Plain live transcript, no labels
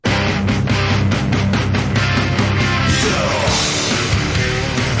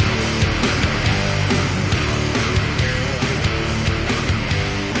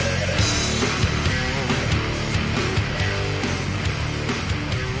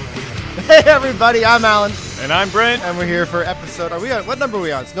Hey everybody, I'm Alan. And I'm Brent. And we're here for episode, what number are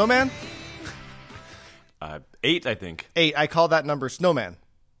we on? Snowman? 8, I think. 8. I call that number Snowman.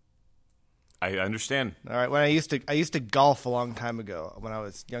 I understand. All right. When I used to golf a long time ago when I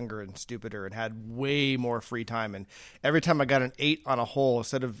was younger and stupider and had way more free time. And every time I got an 8 on a hole,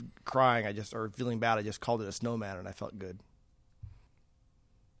 instead of crying, or feeling bad, I just called it a snowman and I felt good.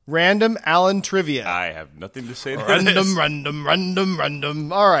 Random Alan trivia. I have nothing to say to this.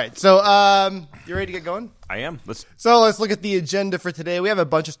 Random. All right. So, you ready to get going? I am. Let's look at the agenda for today. We have a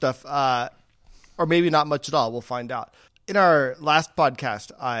bunch of stuff, or maybe not much at all. We'll find out. In our last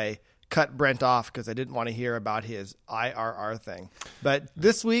podcast, I cut Brent off because I didn't want to hear about his IRR thing. But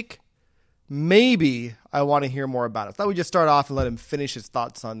this week, maybe I want to hear more about it. I thought we'd just start off and let him finish his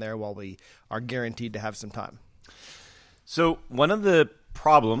thoughts on there while we are guaranteed to have some time. So one of the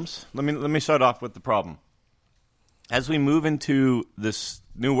problems, let me start off with the problem. As we move into this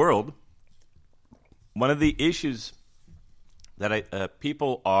new world, one of the issues that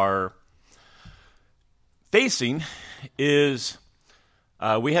people are facing is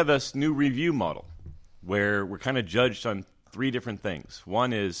we have this new review model where we're kind of judged on 3 different things.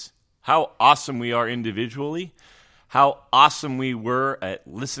 One is how awesome we are individually, how awesome we were at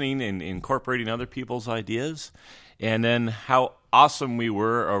listening and incorporating other people's ideas, and then how awesome we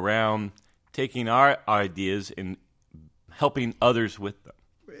were around taking our ideas and helping others with them.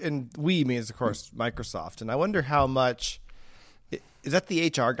 And we means, of course, Microsoft. And I wonder how much is that the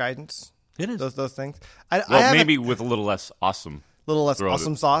HR guidance? It is. Those things? Maybe with a little less awesome. A little less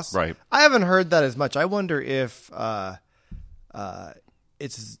awesome sauce? Right. I haven't heard that as much. I wonder if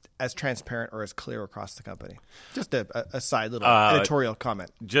it's as transparent or as clear across the company. Just a side little editorial comment.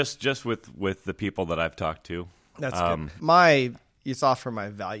 Just with the people that I've talked to. That's good. You saw from my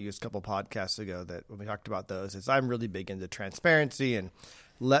values a couple podcasts ago that when we talked about those, is I'm really big into transparency and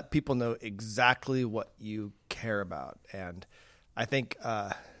let people know exactly what you care about. And I think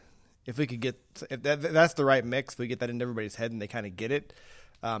if we could if that's the right mix, if we get that into everybody's head and they kind of get it,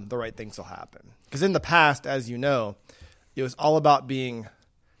 the right things will happen. Because in the past, as you know, it was all about the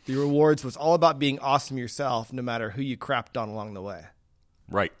rewards was all about being awesome yourself, no matter who you crapped on along the way.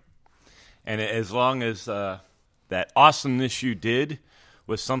 Right. And as long as that awesomeness you did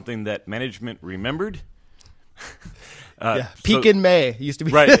was something that management remembered. Peak in May used to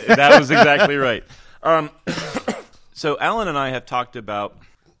be. Right. That was exactly right. So Alan and I have talked about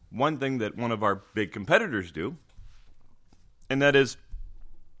one thing that one of our big competitors do, and that is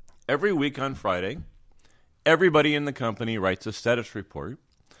every week on Friday, everybody in the company writes a status report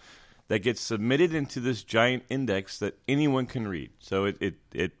that gets submitted into this giant index that anyone can read. So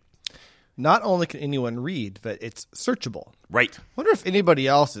it not only can anyone read, but it's searchable. Right. I wonder if anybody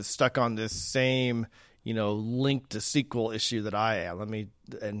else is stuck on this same, link to SQL issue that I am.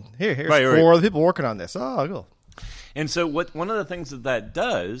 Here's 4 of the people working on this. Oh, cool. And so one of the things that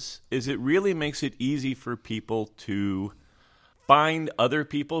does is it really makes it easy for people to find other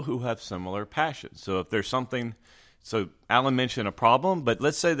people who have similar passions. So if there's something, so Alan mentioned a problem, but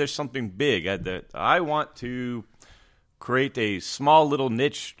let's say there's something big that I want to create a small little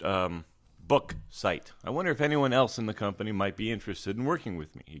niche book site. I wonder if anyone else in the company might be interested in working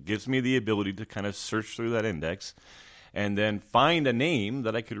with me. It gives me the ability to kind of search through that index and then find a name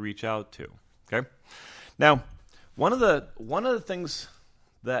that I could reach out to. Okay? Now, one of the things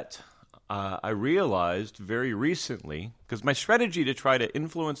that I realized very recently, because my strategy to try to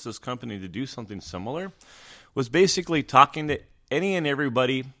influence this company to do something similar was basically talking to any and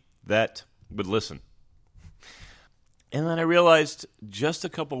everybody that would listen. And then I realized just a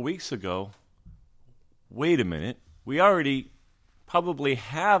couple weeks ago, wait a minute, we already probably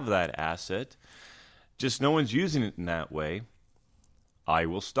have that asset, just no one's using it in that way. I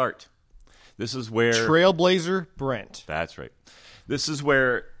will start. This is where Trailblazer Brent. That's right. This is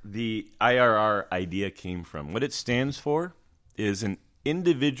where the IRR idea came from. What it stands for is an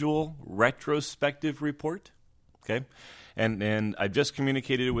individual retrospective report. Okay, and I've just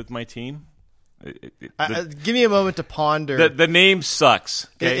communicated it with my team. Give me a moment to ponder. The name sucks.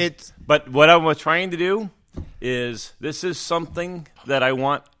 Okay? But what I'm trying to do is this is something that I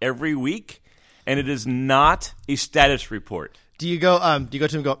want every week, and it is not a status report. Do you go to him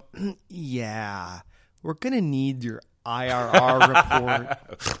and go, yeah, we're going to need your IRR report.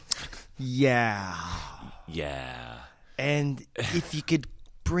 Yeah. And if you could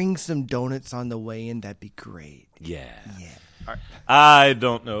bring some donuts on the way in, that'd be great. Yeah. Right. I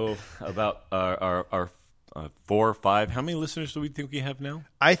don't know about our 4 or 5. How many listeners do we think we have now?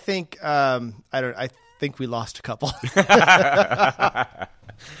 I think I think we lost a couple.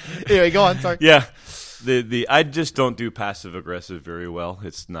 Anyway, go on. Sorry. Yeah. I just don't do passive aggressive very well.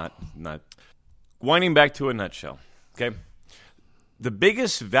 It's not winding back to a nutshell. Okay, the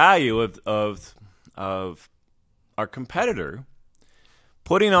biggest value of our competitor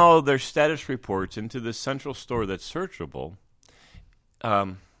putting all of their status reports into the central store that's searchable.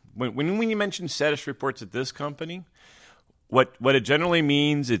 When you mention status reports at this company, what it generally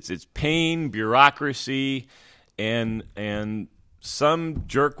means it's pain, bureaucracy, and some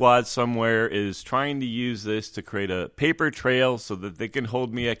jerkwad somewhere is trying to use this to create a paper trail so that they can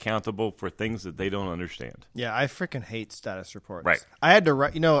hold me accountable for things that they don't understand. Yeah, I freaking hate status reports. Right. I had to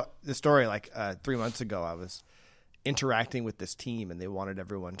write, the story 3 months ago, I was interacting with this team and they wanted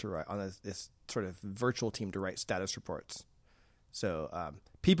everyone to write on this sort of virtual team to write status reports. So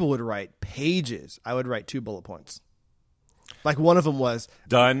people would write pages. I would write 2 bullet points. Like one of them was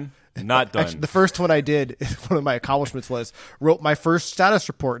done, not done. Actually, the first one I did, one of my accomplishments was wrote my first status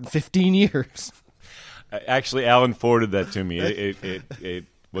report in 15 years. Actually, Alan forwarded that to me. It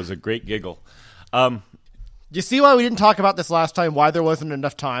was a great giggle. You see why we didn't talk about this last time? Why there wasn't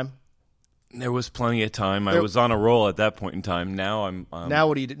enough time? There was plenty of time. I was on a roll at that point in time. Now I'm. Now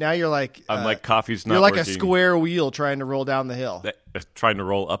what do you do? Now you're like. I'm like coffee's not. You're like working. a square wheel trying to roll down the hill. Trying to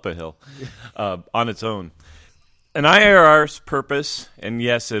roll up a hill, on its own. An IRR's purpose, and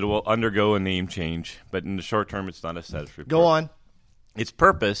yes, it will undergo a name change, but in the short term, it's not a status report. Go on. Its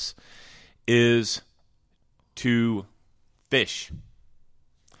purpose is to fish.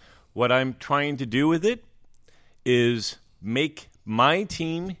 What I'm trying to do with it is make my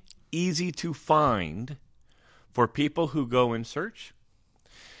team easy to find for people who go and search.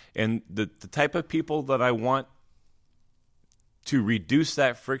 And the type of people that I want to reduce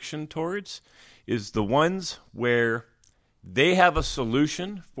that friction towards is the ones where they have a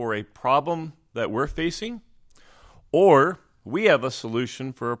solution for a problem that we're facing, or we have a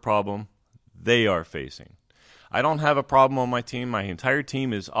solution for a problem they are facing. I don't have a problem on my team. My entire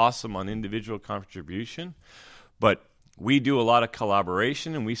team is awesome on individual contribution, but we do a lot of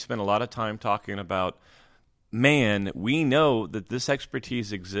collaboration, and we spend a lot of time talking about, man, we know that this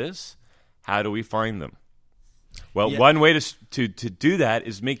expertise exists. How do we find them? Well, one way to do that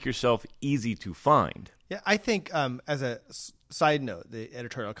is make yourself easy to find. Yeah, I think as a side note, the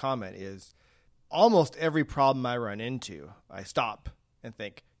editorial comment is almost every problem I run into, I stop and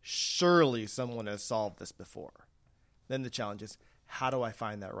think, surely someone has solved this before. Then the challenge is, how do I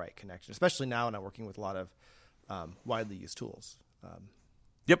find that right connection? Especially now when I'm working with a lot of widely used tools.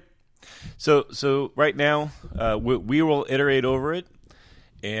 Yep. So right now, we will iterate over it.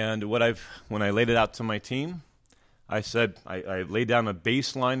 And when I laid it out to my team, I said I laid down a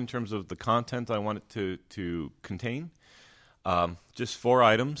baseline in terms of the content I want it to contain. Just 4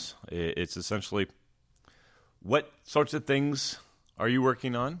 items. It's essentially, what sorts of things are you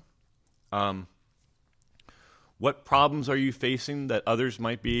working on? What problems are you facing that others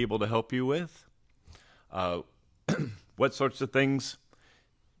might be able to help you with? What sorts of things?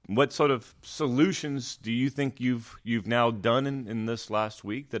 What sort of solutions do you think you've now done in this last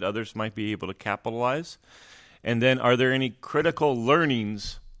week that others might be able to capitalize? And then, are there any critical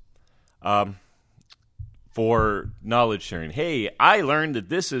learnings for knowledge sharing? Hey, I learned that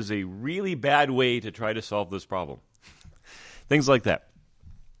this is a really bad way to try to solve this problem. Things like that.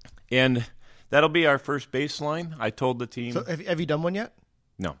 And that'll be our first baseline. I told the team. So have you done one yet?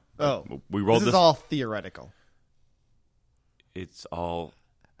 No. Oh. We rolled this is all theoretical. It's all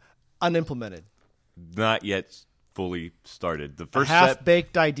unimplemented. Not yet fully started. The first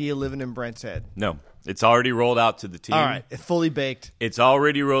half-baked idea living in Brent's head. No. It's already rolled out to the team. All right. It's fully baked. It's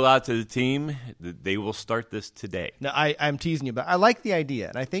already rolled out to the team. They will start this today. Now, I'm teasing you, but I like the idea.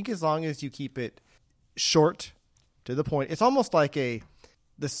 And I think as long as you keep it short, to the point, it's almost like the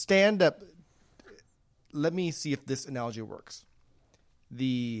stand-up. Let me see if this analogy works.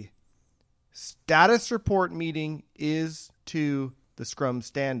 The status report meeting is to the Scrum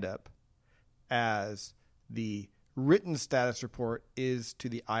stand-up as the written status report is to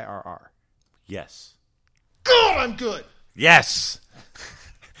the IRR. Yes. God, I'm good. Yes.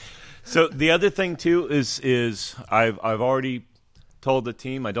 So the other thing too is I've already told the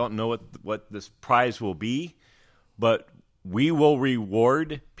team I don't know what this prize will be, but we will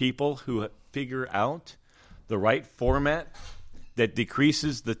reward people who figure out the right format that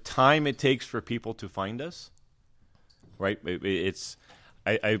decreases the time it takes for people to find us. Right?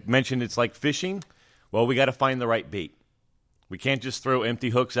 I mentioned it's like fishing. Well, we got to find the right bait. We can't just throw empty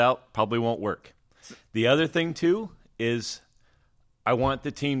hooks out. Probably won't work. The other thing, too, is I want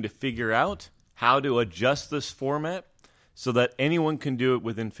the team to figure out how to adjust this format so that anyone can do it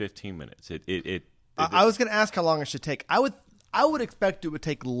within 15 minutes. I was going to ask how long it should take. I would expect it would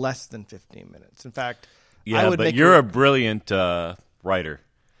take less than 15 minutes. In fact, Yeah, would but make you're a brilliant writer.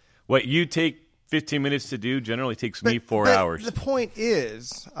 What you take 15 minutes to do generally takes me 4 hours. The point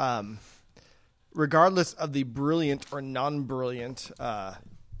is, regardless of the brilliant or non-brilliant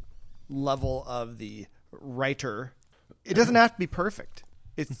level of the writer, it doesn't have to be perfect.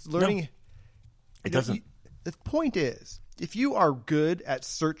 It's learning. No, it doesn't. The point is, if you are good at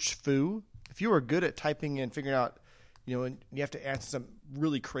search foo, if you are good at typing in, figuring out, and you have to answer some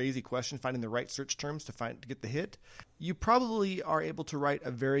really crazy question, finding the right search terms to get the hit, you probably are able to write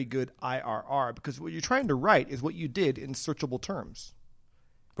a very good IRR, because what you're trying to write is what you did in searchable terms.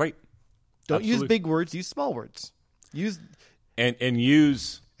 Right. Don't use big words, use small words. Use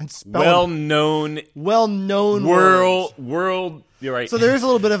use spell well-known world. You're right. So there is a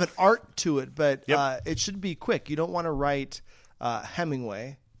little bit of an art to it, but Yep. it should be quick. You don't want to write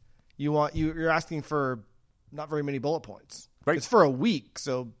Hemingway. You're asking for not very many bullet points. Right. It's for a week,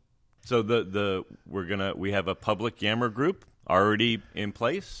 so we have a public Yammer group already in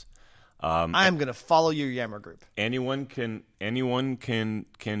place. I'm gonna follow your Yammer group. Anyone can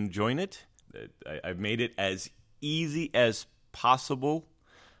join it. I've made it as easy as possible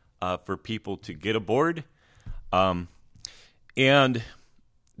for people to get aboard. And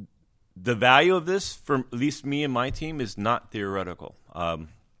the value of this, for at least me and my team, is not theoretical.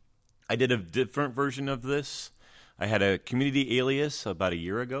 I did a different version of this. I had a community alias about a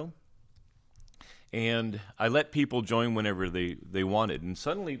year ago, and I let people join whenever they wanted. And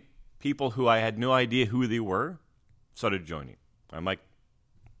suddenly, people who I had no idea who they were started joining. I'm like,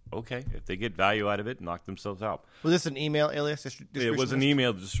 okay, if they get value out of it, knock themselves out. Was this an email alias? It was an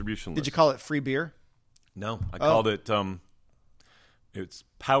email distribution list. Did you call it free beer? No, I called it, it's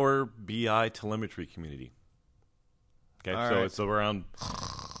Power BI Telemetry Community. Okay, All so right. it's around...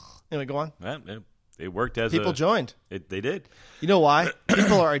 Anyway, go on. It worked as People joined. They did. You know why?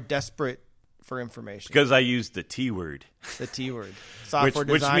 People are desperate for information. Because I used the T word. The T word. Software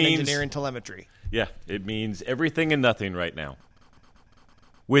Which design, means, engineering, telemetry. Yeah, it means everything and nothing right now.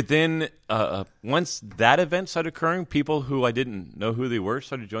 Within, once that event started occurring, people who I didn't know who they were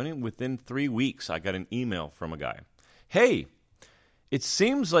started joining. Within 3 weeks, I got an email from a guy. Hey, it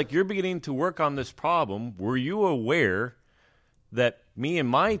seems like you're beginning to work on this problem. Were you aware that me and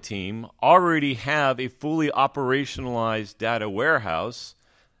my team already have a fully operationalized data warehouse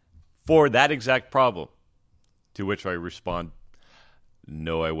for that exact problem? To which I respond,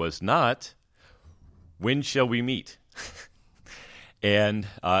 no, I was not. When shall we meet? And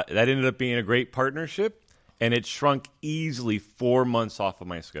that ended up being a great partnership, and it shrunk easily 4 months off of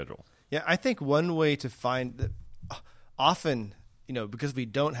my schedule. Yeah, I think one way to find that often, because we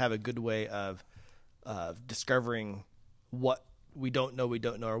don't have a good way of discovering what we don't know,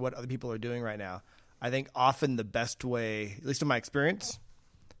 or what other people are doing right now, I think often the best way, at least in my experience,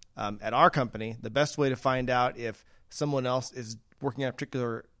 at our company, the best way to find out if someone else is working on a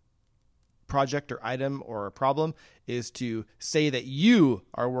particular project or item or a problem is to say that you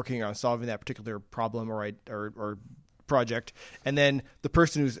are working on solving that particular problem or project, and then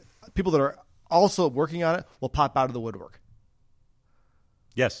people that are also working on it will pop out of the woodwork.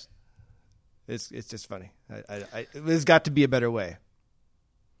 Yes. It's just funny. There's got to be a better way.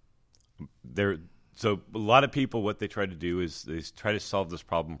 So a lot of people, what they try to do is they try to solve this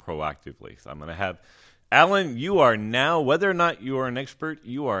problem proactively. So I'm going to have Alan. You are now, whether or not you are an expert,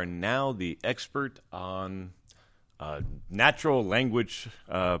 you are now the expert on natural language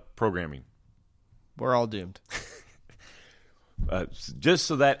programming. We're all doomed. Just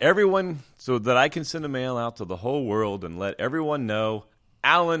so that I can send a mail out to the whole world and let everyone know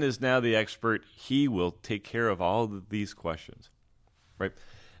Alan is now the expert. He will take care of all of these questions, right?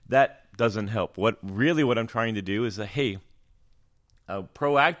 That doesn't help. What I'm trying to do is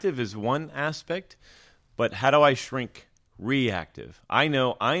proactive is one aspect, but how do I shrink reactive? I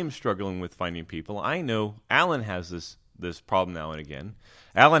know I am struggling with finding people. I know Alan has this problem now and again.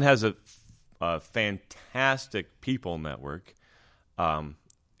 Alan has a fantastic people network, and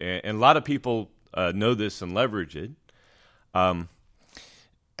a lot of people know this and leverage it.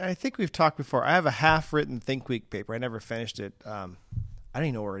 I think we've talked before. I have a half-written Think Week paper. I never finished it. I don't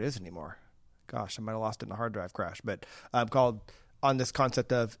even know where it is anymore. Gosh, I might have lost it in a hard drive crash. But called on this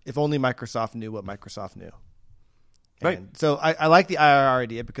concept of if only Microsoft knew what Microsoft knew. Right. And so I like the IRR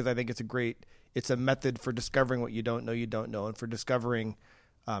idea because I think it's a method for discovering what you don't know, and for discovering,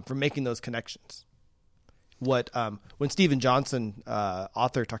 for making those connections. When Stephen Johnson,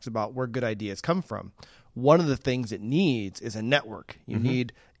 author, talks about where good ideas come from, one of the things it needs is a network. You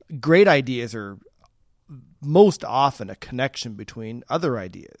need great ideas are most often a connection between other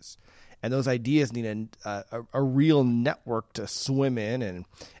ideas. and those ideas need a real network to swim in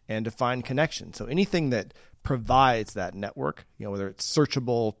and to find connection. So anything that provides that network, whether it's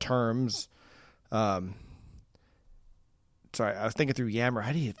searchable terms. Sorry, I was thinking through Yammer.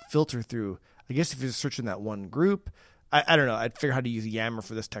 How do you filter through? I guess if you're searching that one group, I don't know. I'd figure out how to use Yammer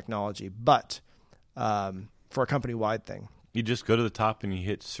for this technology, but for a company-wide thing. You just go to the top and you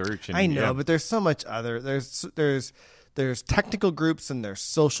hit search. And I know, but there's so much other. There's technical groups and there's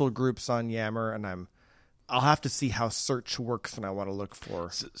social groups on Yammer, and I'll have to see how search works when I want to look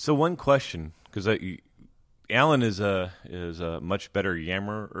for. So one question, because Alan is a much better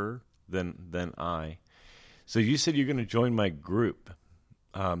Yammerer than I. So you said you're going to join my group.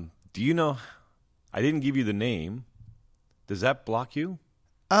 Do you know? I didn't give you the name. Does that block you?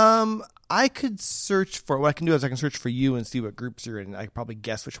 I could search for what I can do is I can search for you and see what groups you're in. And I could probably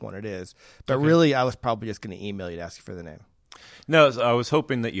guess which one it is. But really, I was probably just going to email you to ask you for the name. No, I was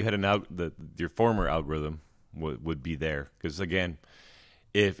hoping that you had your former algorithm would be there, because again,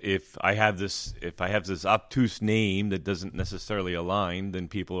 if I have this obtuse name that doesn't necessarily align, then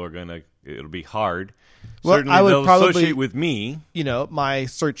people are it'll be hard. Well, Certainly I would they'll probably associate with me. My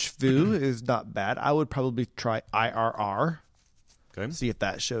search foo is not bad. I would probably try IRR. Okay. See if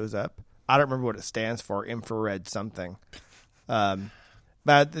that shows up. I don't remember what it stands for, infrared something. But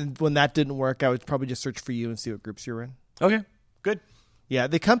when that didn't work, I would probably just search for you and see what groups you're in. Okay, good. Yeah,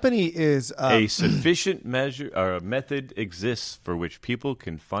 the company is... a sufficient measure or a method exists for which people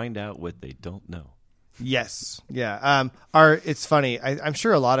can find out what they don't know. Yes. Yeah. It's funny. I'm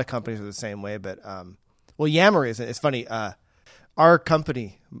sure a lot of companies are the same way, but Yammer isn't. It's funny. Our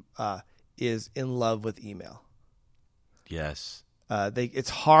company is in love with email. Yes. It's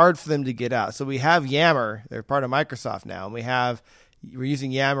hard for them to get out. So we have Yammer. They're part of Microsoft now, and we're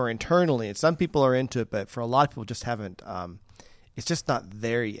using Yammer internally. And some people are into it, but for a lot of people, just haven't. It's just not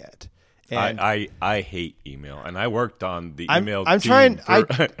there yet. And I hate email, and I worked on the email. I'm team trying.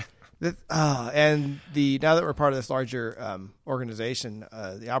 And now that we're part of this larger organization,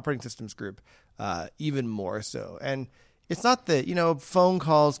 the operating systems group, even more so. And it's not that phone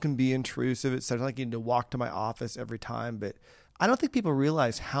calls can be intrusive. It's like you need to walk to my office every time, but I don't think people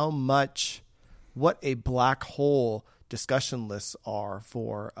realize what a black hole discussion lists are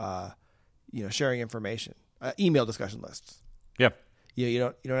for sharing information. Email discussion lists. Yeah.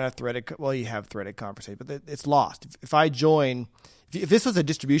 You don't have threaded. Well, you have threaded conversation, but it's lost. If I join, if this was a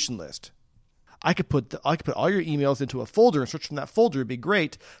distribution list, I could put all your emails into a folder and search from that folder. It'd be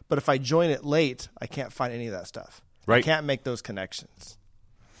great. But if I join it late, I can't find any of that stuff. Right. I can't make those connections.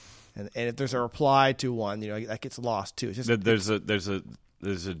 And if there's a reply to one, that gets lost too. It's just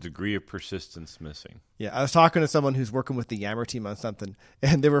there's a degree of persistence missing. Yeah, I was talking to someone who's working with the Yammer team on something,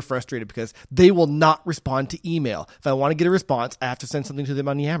 and they were frustrated because they will not respond to email. If I want to get a response, I have to send something to them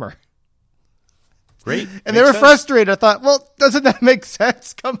on Yammer. Great. And they were frustrated. I thought, well, doesn't that make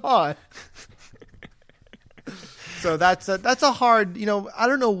sense? Come on. So that's a hard, I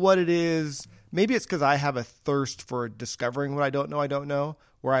don't know what it is. Maybe it's because I have a thirst for discovering what I don't know,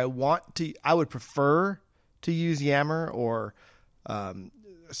 where I would prefer to use Yammer or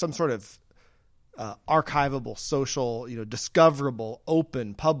some sort of archivable, social, discoverable,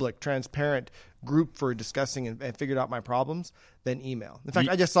 open, public, transparent group for discussing and figured out my problems than email. In fact,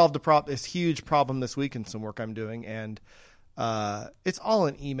 I just solved this huge problem this week in some work I'm doing, and it's all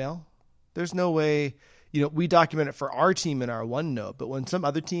in email. There's no way, we document it for our team in our OneNote, but when some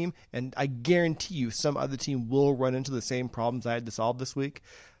other team, and I guarantee you some other team will run into the same problems I had to solve this week,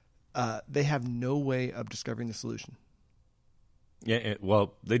 they have no way of discovering the solution. Yeah,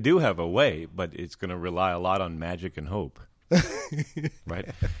 well, they do have a way, but it's going to rely a lot on magic and hope, right?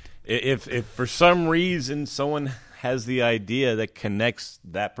 If for some reason someone has the idea that connects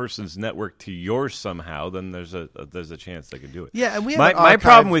that person's network to yours somehow, then there's a chance they can do it. Yeah, and we have my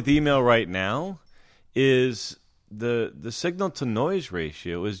problem with email right now is the signal to noise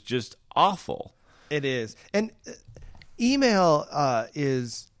ratio is just awful. It is, and email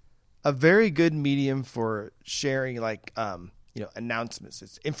is a very good medium for sharing, announcements.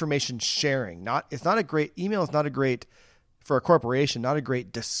 It's information sharing. Email is not a great, for a corporation, not a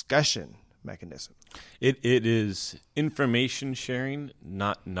great discussion mechanism. It is information sharing,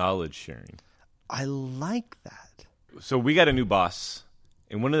 not knowledge sharing. I like that. So we got a new boss,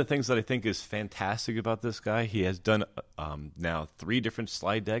 and one of the things that I think is fantastic about this guy, he has done now 3 different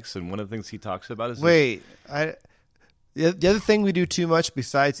slide decks, and one of the things he talks about is the other thing we do too much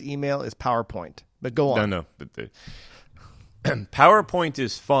besides email is PowerPoint. But go on. No. PowerPoint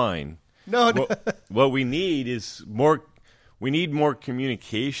is fine. No. What we need is more. We need more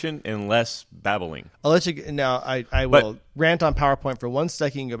communication and less babbling. I'll let you now. I will rant on PowerPoint for 1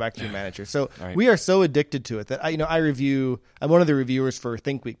 second and go back to your manager. So right. We are so addicted to it that I'm one of the reviewers for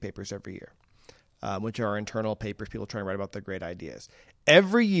Think Week papers every year, which are our internal papers, people trying to write about their great ideas.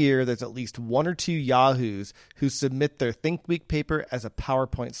 Every year, there's at least 1 or 2 yahoos who submit their Think Week paper as a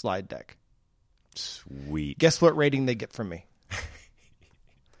PowerPoint slide deck. Sweet. Guess what rating they get from me?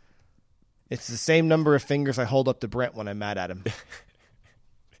 It's the same number of fingers I hold up to Brent when I'm mad at him.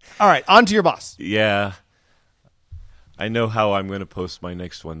 All right, on to your boss. Yeah. I know how I'm going to post my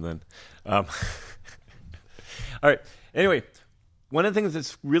next one then. All right. Anyway, one of the things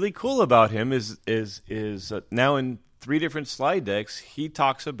that's really cool about him is now in 3 different slide decks, he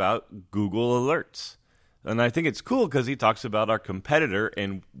talks about Google Alerts. And I think it's cool because he talks about our competitor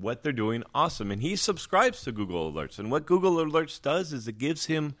and what they're doing awesome. And he subscribes to Google Alerts. And what Google Alerts does is it gives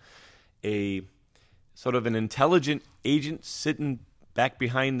him a sort of an intelligent agent sitting back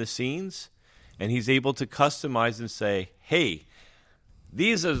behind the scenes, and he's able to customize and say, hey,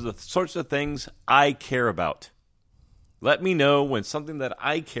 these are the sorts of things I care about. Let me know when something that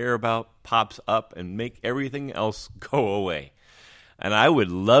I care about pops up and make everything else go away. And I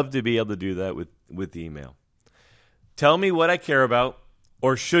would love to be able to do that with email. Tell me what I care about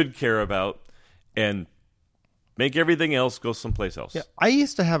or should care about, and make everything else go someplace else. Yeah, I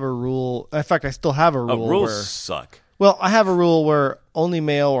used to have a rule. In fact, I still have a rule. Rules suck. Well, I have a rule where only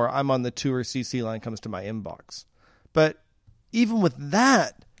mail or I'm on the to or CC line comes to my inbox. But even with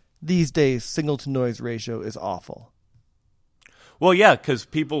that, these days, signal to noise ratio is awful. Well, yeah, because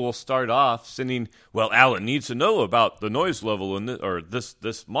people will start off sending, well, Alan needs to know about the noise level in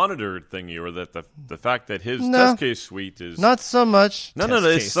this monitor thingy, or that the fact that his test case suite is... Not so much.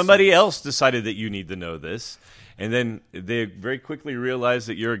 No, somebody else decided that you need to know this. And then they very quickly realize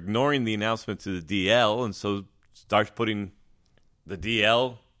that you're ignoring the announcement to the DL, and so starts putting the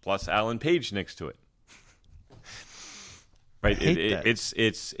DL plus Alan Page next to it. Right? I hate that.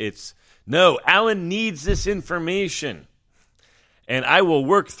 It's no, Alan needs this information. And I will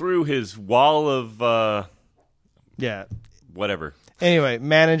work through his wall of whatever. Anyway,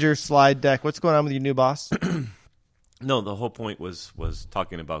 manager slide deck. What's going on with your new boss? No, the whole point was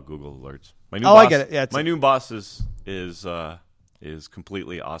talking about Google Alerts. My new I get it. Yeah, my new boss is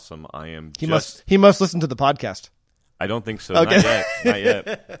completely awesome. I am. He must listen to the podcast. I don't think so. Okay. Not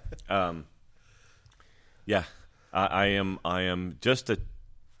yet. Yeah, I am just a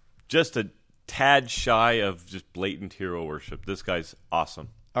tad shy of just blatant hero worship. This guy's awesome.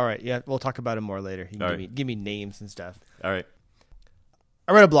 All right. Yeah, we'll talk about him more later. You can All give me names and stuff. All right.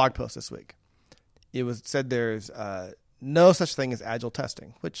 I read a blog post this week. It was said there's no such thing as agile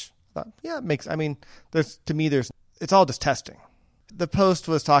testing, which I thought, it makes. I mean, it's all just testing. The post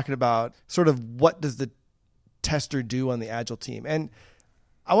was talking about sort of what does the tester do on the agile team, and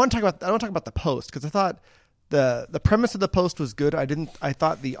I want to talk about the post because I thought the premise of the post was good. I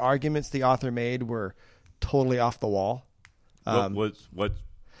thought the arguments the author made were totally off the wall. What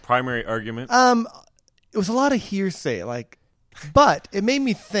primary argument? It was a lot of hearsay, but it made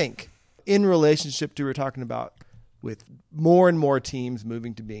me think in relationship to what we were talking about with more and more teams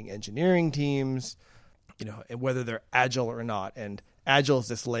moving to being engineering teams, and whether they're agile or not. And agile is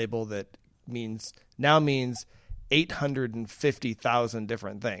this label that means 850,000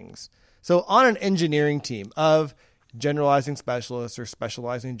 different things. So on an engineering team of generalizing specialists or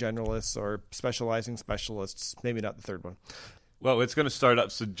specializing generalists or specializing specialists, maybe not the third one. Well, it's going to start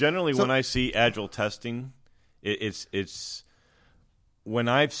up. So generally when I see agile testing, it's when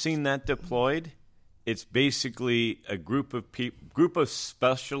I've seen that deployed, it's basically a group of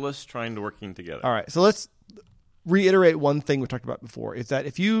specialists trying to working together. All right. So let's reiterate one thing we talked about before, is that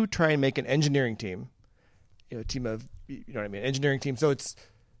if you try and make an engineering team, a team of, engineering team, so it's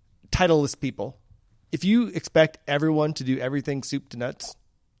titleless people. If you expect everyone to do everything soup to nuts,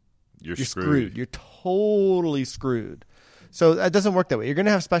 you're screwed. You're totally screwed. So that doesn't work that way. You're going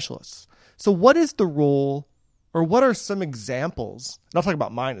to have specialists. So what is the role, or what are some examples? And I'll talk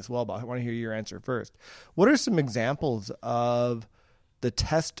about mine as well, but I want to hear your answer first. What are some examples of the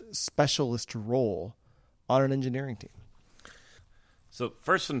test specialist role on an engineering team? So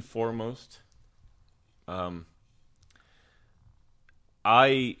first and foremost,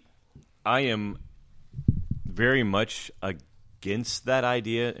 I am very much against that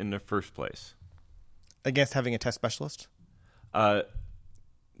idea in the first place. Against having a test specialist?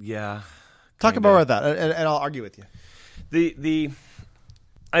 Yeah. Talk about that, and I'll argue with you.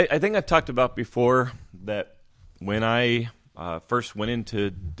 I think I've talked about before that when I first went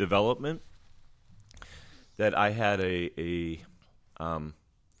into development, that I had a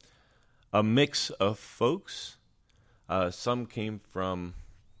mix of folks Some came from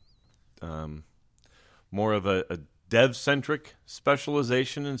more of a dev-centric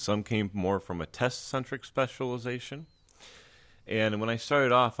specialization, and some came more from a test-centric specialization. And when I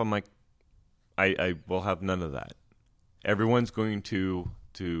started off, I'm like, I will have none of that. Everyone's going to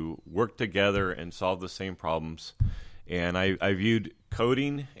work together and solve the same problems. And I viewed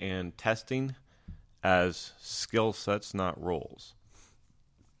coding and testing as skill sets, not roles.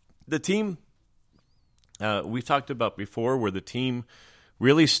 The team we've talked about before, where the team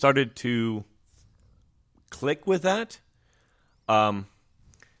really started to click with that. And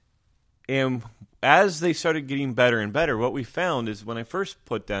as they started getting better and better, what we found is when I first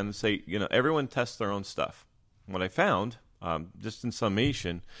put down and say, everyone tests their own stuff. What I found, just in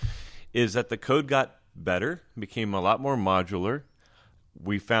summation, is that the code got better, became a lot more modular.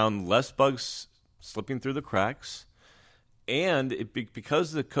 We found less bugs slipping through the cracks, and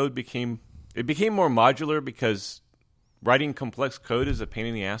because the code became more modular, because writing complex code is a pain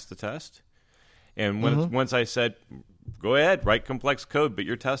in the ass to test. And once I said, go ahead, write complex code, but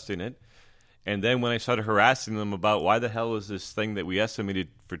you're testing it. And then when I started harassing them about why the hell is this thing that we estimated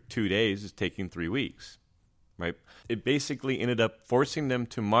for 2 days is taking 3 weeks, right? It basically ended up forcing them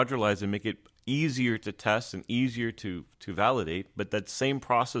to modularize and make it easier to test and easier to validate. But that same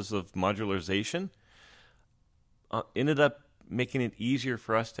process of modularization ended up making it easier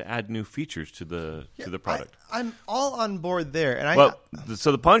for us to add new features to the product. I'm all on board there.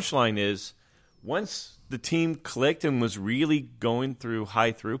 So the punchline is, once the team clicked and was really going through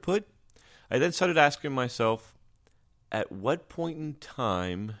high throughput, I then started asking myself, at what point in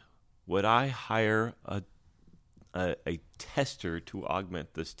time would I hire a tester to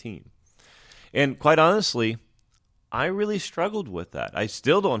augment this team? And quite honestly, I really struggled with that. I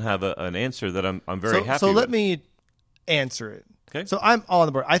still don't have an answer that I'm very happy with. So let me answer it. Okay. So I'm all on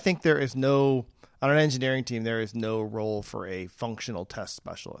the board. I think there is on an engineering team, there is no role for a functional test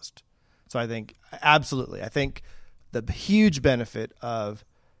specialist. So I think, absolutely. I think the huge benefit of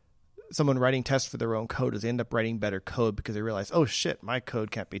someone writing tests for their own code is they end up writing better code because they realize, oh shit, my code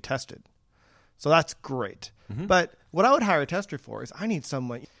can't be tested. So that's great. Mm-hmm. But what I would hire a tester for is I need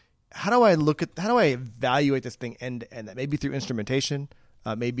someone. How do I evaluate this thing end to end? That maybe through instrumentation,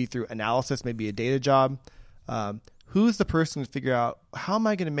 maybe through analysis, maybe a data job. Who's the person to figure out how am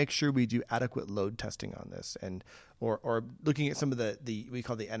I going to make sure we do adequate load testing on this, and or looking at some of the we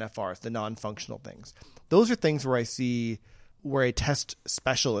call the NFRs, the non-functional things. Those are things where I see where a test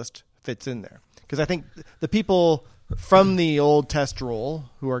specialist fits in there, because I think the people from the old test role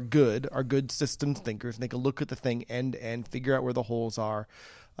who are good systems thinkers, and they can look at the thing end to end, figure out where the holes are.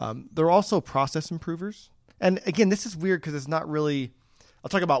 They're also process improvers, and again, this is weird because it's not really. I'll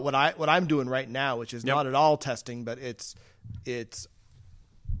talk about what I'm doing right now, which is not at all testing, but it's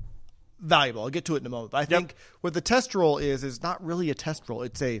valuable. I'll get to it in a moment. But I think what the test role is not really a test role.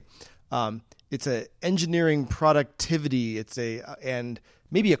 It's a engineering productivity. It's and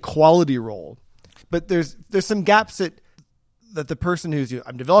maybe a quality role. But there's some gaps that the person who's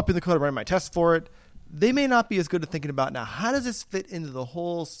I'm developing the code, I'm running my tests for it. They may not be as good at thinking about now, how does this fit into the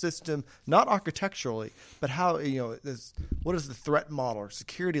whole system, not architecturally, but how, what does the threat model or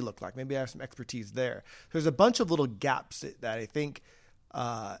security look like? Maybe I have some expertise there. There's a bunch of little gaps that I think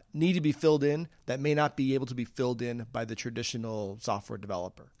need to be filled in that may not be able to be filled in by the traditional software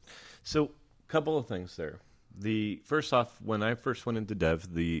developer. So a couple of things there. First off, when I first went into dev,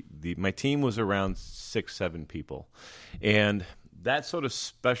 my team was around 6-7 people. And that sort of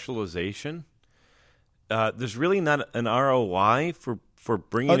specialization, there's really not an ROI for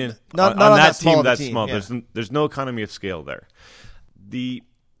bringing in on that team that small. Yeah. There's no economy of scale there. The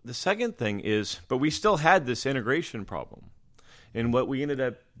second thing is, but we still had this integration problem. And what we ended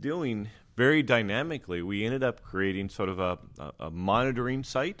up doing very dynamically, we ended up creating sort of a monitoring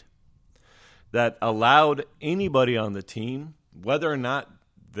site that allowed anybody on the team, whether or not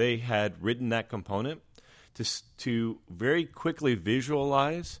they had written that component, to very quickly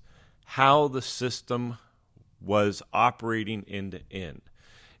visualize how the system was operating end to end.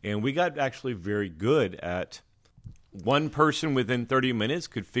 And we got actually very good at one person within 30 minutes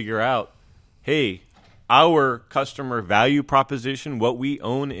could figure out, hey, our customer value proposition, what we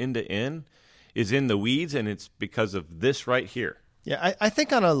own end to end, is in the weeds, and it's because of this right here. Yeah, I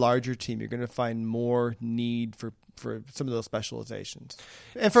think on a larger team, you're going to find more need for some of those specializations.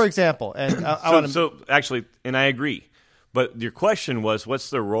 And for example, and so actually, and I agree. But your question was,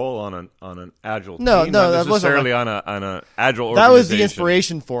 what's the role on an agile team? No, not necessarily on an agile organization. That was the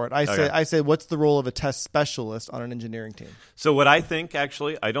inspiration for it. I said, what's the role of a test specialist on an engineering team? So what I think,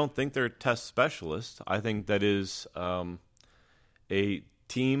 actually, I don't think they're test specialists. I think that is a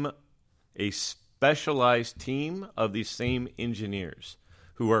team, specialized team of these same engineers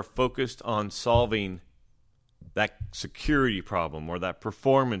who are focused on solving that security problem or that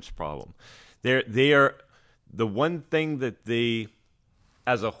performance problem. They are the one thing that they,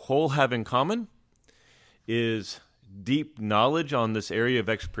 as a whole, have in common is deep knowledge on this area of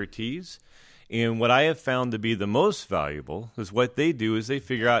expertise. And what I have found to be the most valuable is what they do is they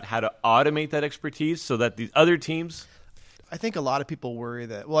figure out how to automate that expertise so that these other teams. I think a lot of people worry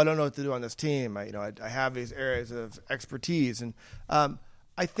that, well, I don't know what to do on this team. I have these areas of expertise. And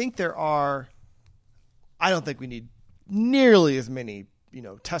I think I don't think we need nearly as many,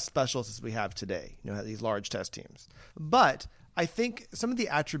 test specialists as we have today, these large test teams. But I think some of the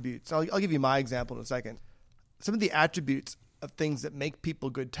attributes, I'll give you my example in a second. Some of the attributes of things that make people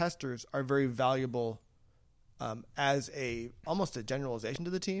good testers are very valuable as almost a generalization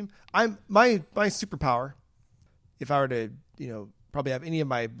to the team. My superpower, if I were to, probably have any of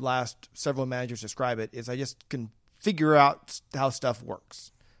my last several managers describe it, is I just can figure out how stuff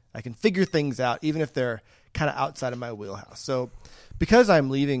works. I can figure things out, even if they're kind of outside of my wheelhouse. So because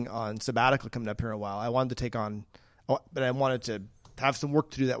I'm leaving on sabbatical coming up here in a while, I wanted to take on, but I wanted to have some work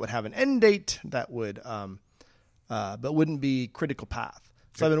to do that would have an end date that would, but wouldn't be critical path.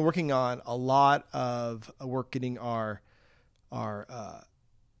 So I've been working on a lot of work getting our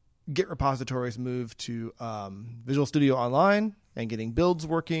Git repositories moved to Visual Studio Online and getting builds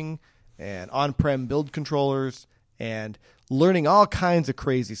working and on-prem build controllers and learning all kinds of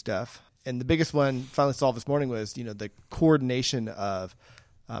crazy stuff. And the biggest one finally solved this morning was, the coordination of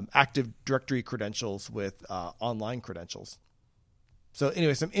Active Directory credentials with online credentials. So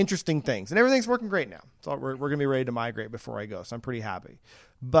anyway, some interesting things. And everything's working great now. So we're going to be ready to migrate before I go. So I'm pretty happy.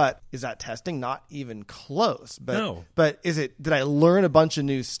 But is that testing? Not even close. But, no. But did I learn a bunch of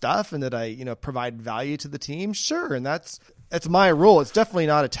new stuff and did I, provide value to the team? Sure. And that's my role. It's definitely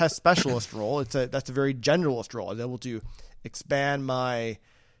not a test specialist role. That's a very generalist role. I'm able to expand my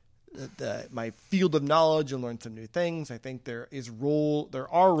field of knowledge and learn some new things. I think there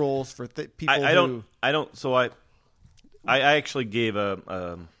are roles for people I actually gave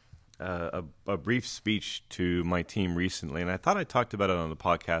a brief speech to my team recently, and I thought I talked about it on the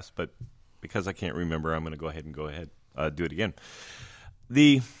podcast, but because I can't remember, I'm going to go ahead and do it again.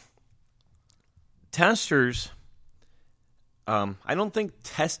 The testers, I don't think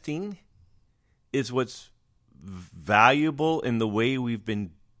testing is what's valuable in the way we've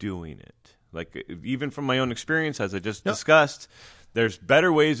been doing it. Like, even from my own experience, as I just discussed, there's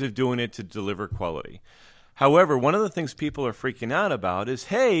better ways of doing it to deliver quality. However, one of the things people are freaking out about is,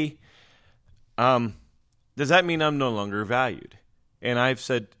 hey, does that mean I'm no longer valued? And I've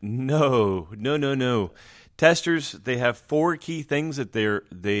said, no. Testers, they have 4 key things that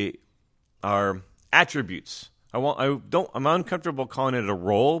they are attributes. I'm uncomfortable calling it a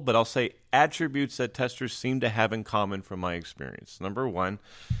role, but I'll say attributes that testers seem to have in common from my experience. Number 1,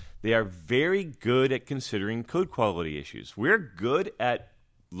 they are very good at considering code quality issues. We're good at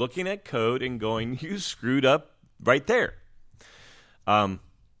looking at code and going, you screwed up right there. I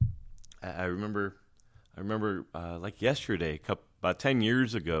remember like yesterday, about 10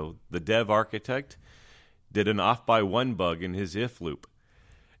 years ago, the dev architect did an off-by-one bug in his if loop.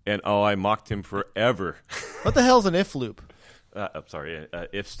 And, I mocked him forever. What the hell's an if loop? I'm sorry,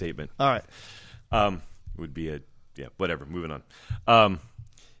 if statement. All right. Would be whatever, moving on.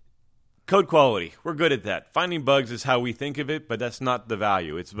 Code quality, we're good at that. Finding bugs is how we think of it, but that's not the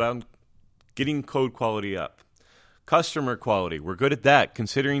value. It's about getting code quality up. Customer quality, we're good at that,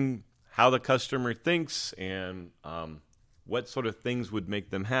 considering how the customer thinks and what sort of things would make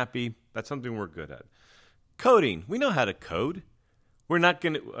them happy. That's something we're good at. Coding, we know how to code. We're not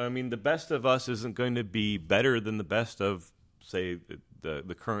going to, the best of us isn't going to be better than the best of, say,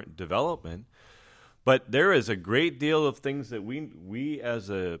 the current development. But there is a great deal of things that we as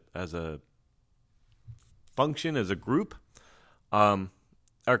a function, as a group, are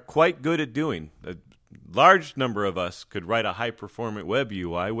quite good at doing. A large number of us could write a high-performant web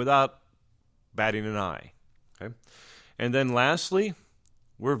UI without batting an eye. Okay? And then lastly,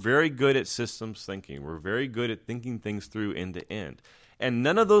 we're very good at systems thinking. We're very good at thinking things through end to end. And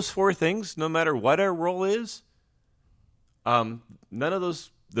none of those 4 things, no matter what our role is,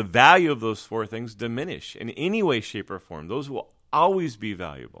 the value of those 4 things diminish in any way, shape, or form. Those will always be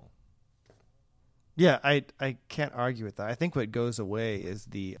valuable. Yeah, I can't argue with that. I think what goes away is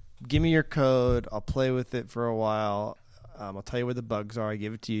give me your code, I'll play with it for a while, I'll tell you where the bugs are, I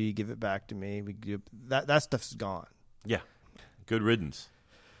give it to you, you give it back to me. That stuff's gone. Yeah, good riddance.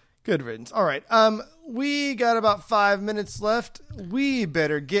 Good riddance. All right, we got about 5 minutes left. We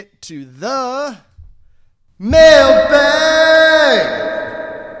better get to the mailbag.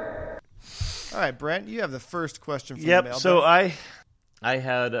 All right, Brent, you have the first question from the Yep. mailbag. So I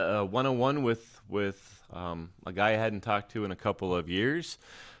had a one-on-one with a guy I hadn't talked to in a couple of years.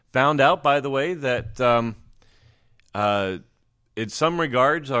 Found out, by the way, that in some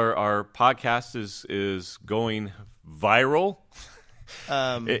regards our podcast is going viral.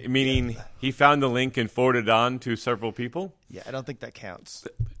 Meaning he found the link and forwarded it on to several people. Yeah, I don't think that counts.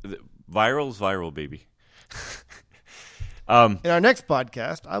 Viral's viral, baby. In our next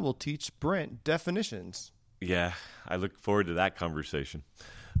podcast, I will teach Brent definitions. Yeah, I look forward to that conversation.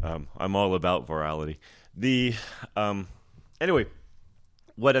 I'm all about virality. Anyway,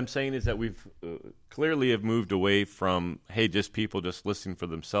 what I'm saying is that we've clearly have moved away from, hey, just people just listening for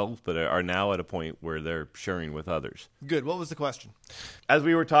themselves, but are now at a point where they're sharing with others. Good. What was the question? As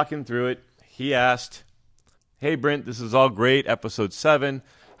we were talking through it, he asked, hey, Brent, this is all great, episode 7.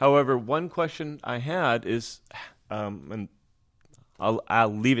 However, one question I had is, and I'll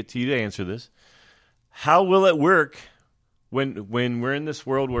leave it to you to answer this. How will it work when we're in this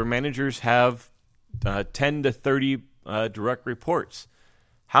world where managers have 10 to 30 direct reports?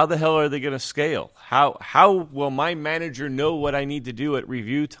 How the hell are they going to scale? How will my manager know what I need to do at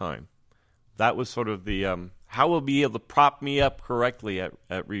review time? That was sort of the how will be able to prop me up correctly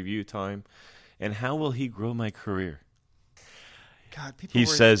at review time, and how will he grow my career? God, He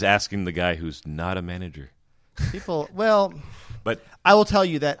says, asking the guy who's not a manager. People, well, But I will tell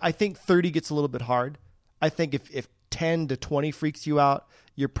you that I think 30 gets a little bit hard. I think if 10 to 20 freaks you out,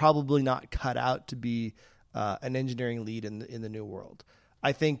 you're probably not cut out to be an engineering lead in the new world.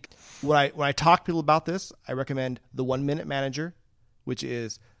 I think when I talk to people about this, I recommend the 1 Minute Manager, which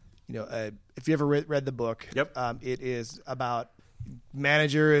is, if you ever read the book, Yep. It is about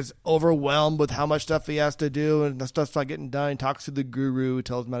manager is overwhelmed with how much stuff he has to do and the stuff's not getting done. He talks to the guru who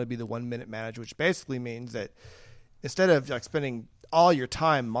tells him how to be the 1 Minute Manager, which basically means that instead of spending all your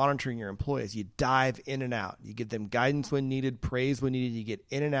time monitoring your employees, you dive in and out. You give them guidance when needed, praise when needed. You get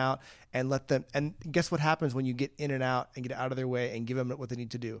in and out and let them. And guess what happens when you get in and out and get out of their way and give them what they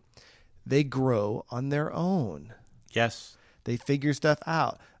need to do? They grow on their own. yes, They figure stuff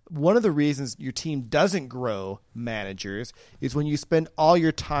out. One of the reasons your team doesn't grow managers is when you spend all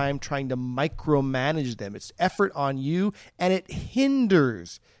your time trying to micromanage them. It's effort on you, and it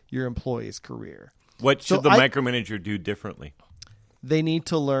hinders your employee's career. what So should the I- micromanager do differently? They need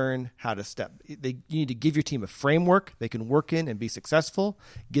to learn how to step. You need to give your team a framework they can work in and be successful.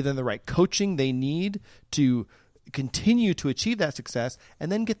 Give them the right coaching they need to continue to achieve that success,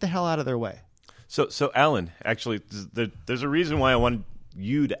 and then get the hell out of their way. So Alan, actually, there's a reason why I wanted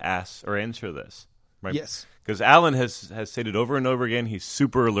you to ask or answer this, right? Yes. Because Alan has stated over and over again he's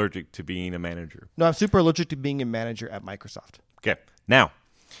super allergic to being a manager. No, I'm super allergic to being a manager at Microsoft. Okay, now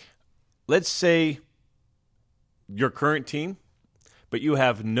let's say your current team, but you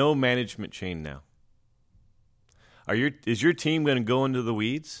have no management chain now. Is your team going to go into the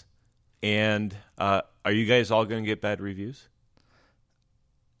weeds, and are you guys all going to get bad reviews?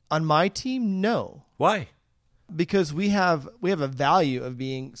 On my team, no. Why? Because we have a value of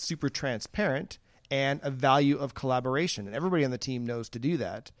being super transparent and a value of collaboration, and everybody on the team knows to do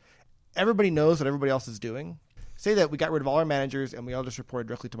that. Everybody knows what everybody else is doing. Say that we got rid of all our managers and we all just reported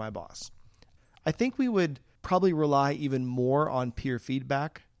directly to my boss. I think we would probably rely even more on peer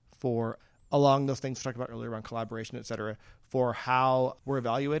feedback for along those things we talked about earlier around collaboration, et cetera, for how we're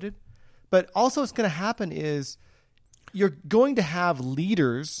evaluated. But also what's going to happen is you're going to have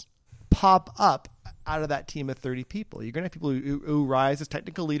leaders pop up out of that team of 30 people. You're going to have people who rise as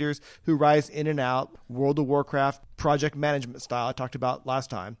technical leaders, who rise in and out, World of Warcraft project management style I talked about last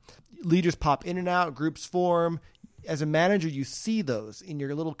time. Leaders pop in and out, groups form. As a manager, you see those in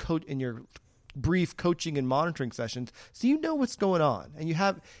your little in your brief coaching and monitoring sessions, so you know what's going on. And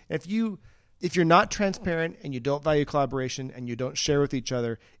if you're not transparent and you don't value collaboration and you don't share with each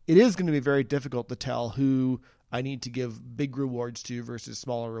other, it is going to be very difficult to tell who I need to give big rewards to versus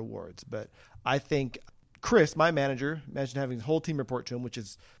smaller rewards. But I think Chris, my manager, imagine having the whole team report to him, which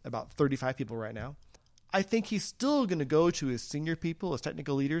is about 35 people right now. I think he's still going to go to his senior people, his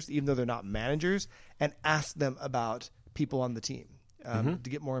technical leaders, even though they're not managers, and ask them about people on the team to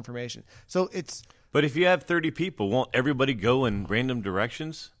get more information. So it's... But if you have 30 people, won't everybody go in random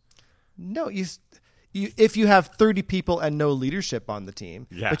directions? No, if you have 30 people and no leadership on the team,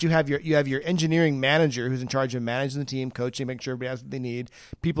 Yeah. but you have your engineering manager who's in charge of managing the team, coaching, making sure everybody has what they need.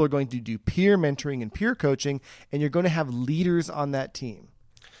 People are going to do peer mentoring and peer coaching, and you're going to have leaders on that team.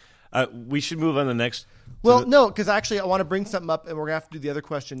 We should move on to the next. Well, no, because actually I want to bring something up, and we're going to have to do the other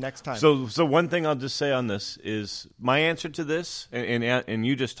question next time. So one thing I'll just say on this is my answer to this, and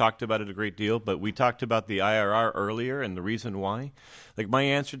you just talked about it a great deal, but we talked about the IRR earlier and the reason why. Like my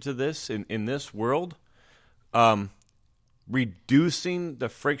answer to this in this world, reducing the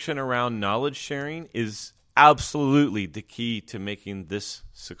friction around knowledge sharing is absolutely the key to making this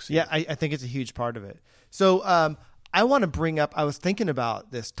succeed. Yeah, I think it's a huge part of it. So I want to bring up, I was thinking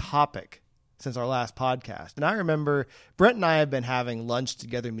about this topic since our last podcast. And I remember Brent and I have been having lunch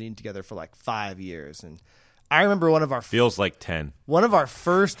together, meeting together for like 5 years. And I remember one of our feels like 10. One of our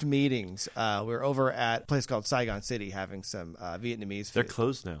first meetings, we were over at a place called Saigon City having some Vietnamese food. They're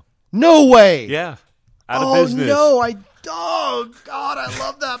closed now. No way. Yeah. Out of business. Oh, God, I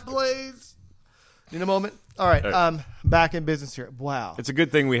love that place. Need a moment? All right. Back in business here. Wow. It's a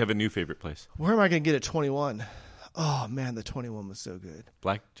good thing we have a new favorite place. Where am I going to get at 21? Oh, man, the 21 was so good.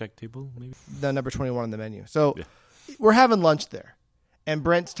 Blackjack table, maybe? The number 21 on the menu. So we're having lunch there, and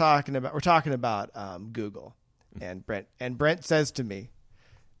we're talking about Google. And Brent says to me,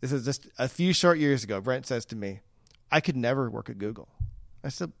 this is just a few short years ago, Brent says to me, I could never work at Google. I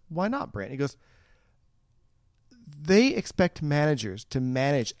said, why not, Brent? He goes, they expect managers to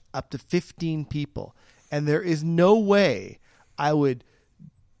manage up to 15 people, and there is no way I would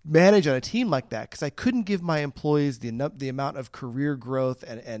manage on a team like that because I couldn't give my employees the amount of career growth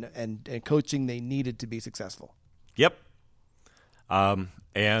and coaching they needed to be successful. Yep.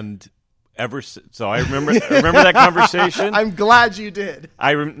 And so I remember that conversation. I'm glad you did.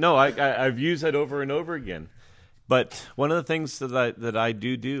 I've used that over and over again. But one of the things that I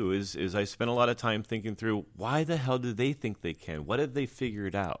do is I spend a lot of time thinking through why the hell do they think they can? What have they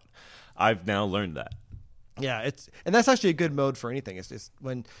figured out? I've now learned that. Yeah, and that's actually a good mode for anything. It's just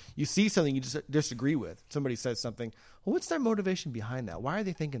when you see something you just disagree with, somebody says something, well, what's their motivation behind that? Why are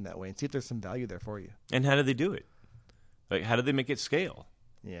they thinking that way? And see if there's some value there for you. And how do they do it? Like, how do they make it scale?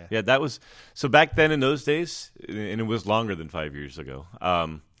 Yeah. That was so back then in those days, and it was longer than 5 years ago.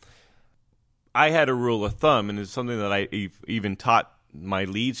 I had a rule of thumb, and it's something that I even taught my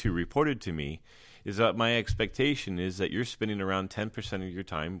leads who reported to me, is that my expectation is that you're spending around 10% of your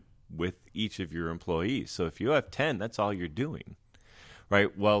time with each of your employees. So if you have 10, that's all you're doing,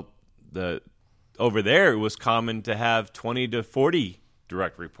 right? Well, over there, it was common to have 20 to 40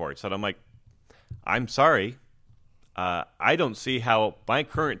 direct reports. And I'm like, I'm sorry. I don't see how my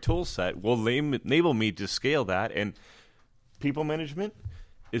current tool set will enable me to scale that. And people management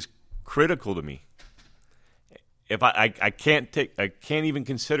is critical to me. If I can't even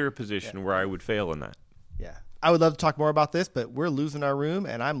consider a position where I would fail in that. Yeah. I would love to talk more about this, but we're losing our room,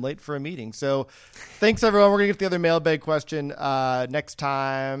 and I'm late for a meeting. So thanks, everyone. We're going to get the other mailbag question next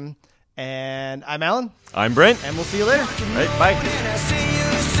time. And I'm Alan. I'm Brent. And we'll see you later. All right, bye.